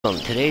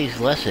welcome. Today's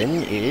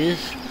lesson is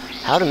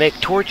how to make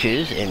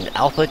torches in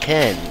Alpha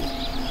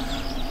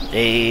 10.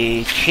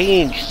 They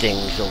changed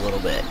things a little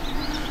bit.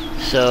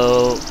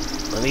 So,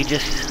 let me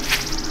just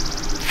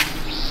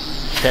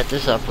set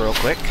this up real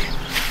quick.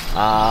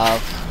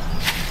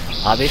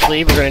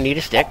 Obviously, we're going to need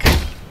a stick.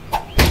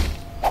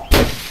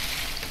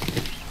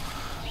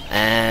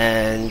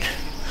 And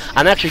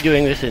I'm actually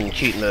doing this in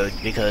cheat mode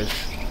because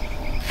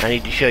I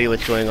need to show you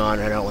what's going on.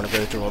 I don't want to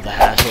go through all the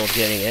hassle of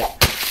getting it.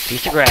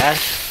 Piece of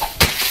grass.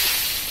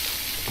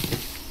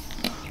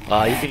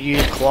 You could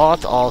use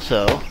cloth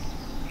also.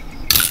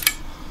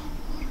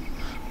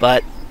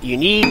 But you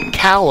need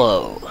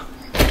tallow.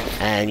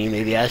 And you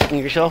may be asking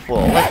yourself,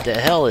 well, what the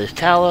hell is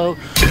tallow?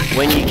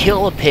 When you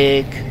kill a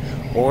pig,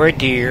 or a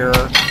deer,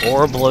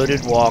 or a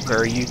bloated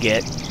walker, you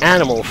get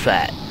animal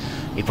fat.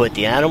 You put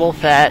the animal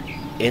fat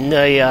in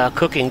the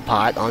cooking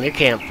pot on your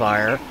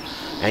campfire,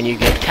 and you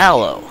get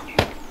tallow.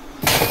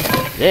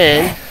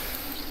 Then,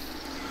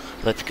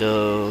 let's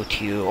go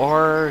to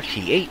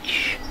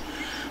RCH,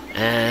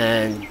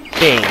 and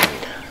bing.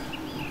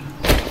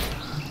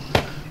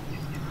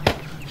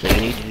 So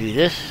you need to do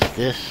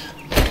this,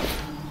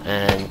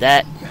 and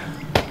that.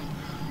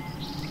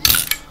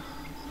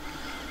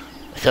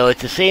 So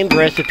it's the same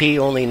recipe,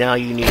 only now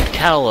you need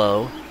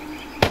tallow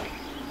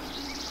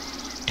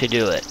to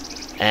do it.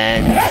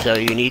 And so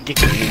you need to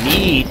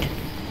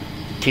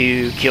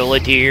kill a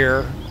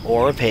deer,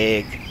 or a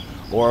pig,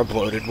 or a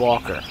bloated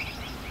walker,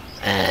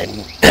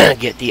 and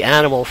get the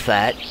animal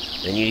fat.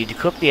 Then you need to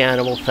cook the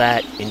animal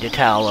fat into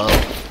tallow,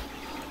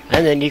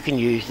 and then you can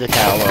use the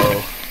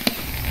tallow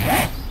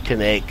to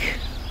make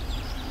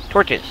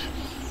torches.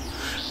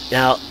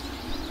 Now,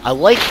 I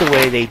like the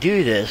way they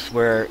do this,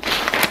 where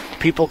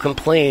people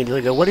complain,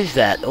 they go, what is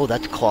that? Oh,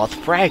 that's cloth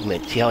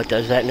fragment. See how it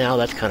does that now?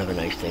 That's kind of a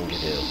nice thing to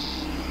do.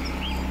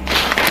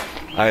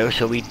 Alright,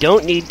 so we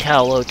don't need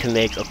tallow to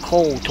make a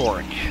coal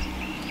torch.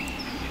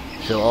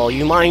 So all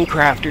you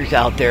Minecrafters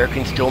out there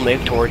can still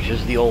make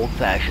torches the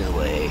old-fashioned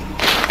way.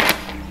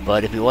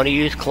 But if you want to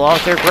use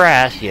cloth or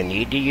grass, you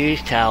need to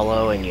use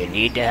tallow, and you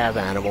need to have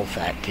animal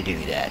fat to do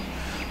that.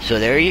 So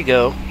there you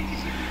go.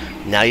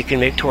 Now you can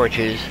make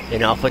torches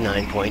in Alpha 10,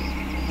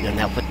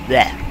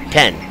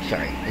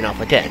 sorry, in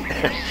Alpha 10.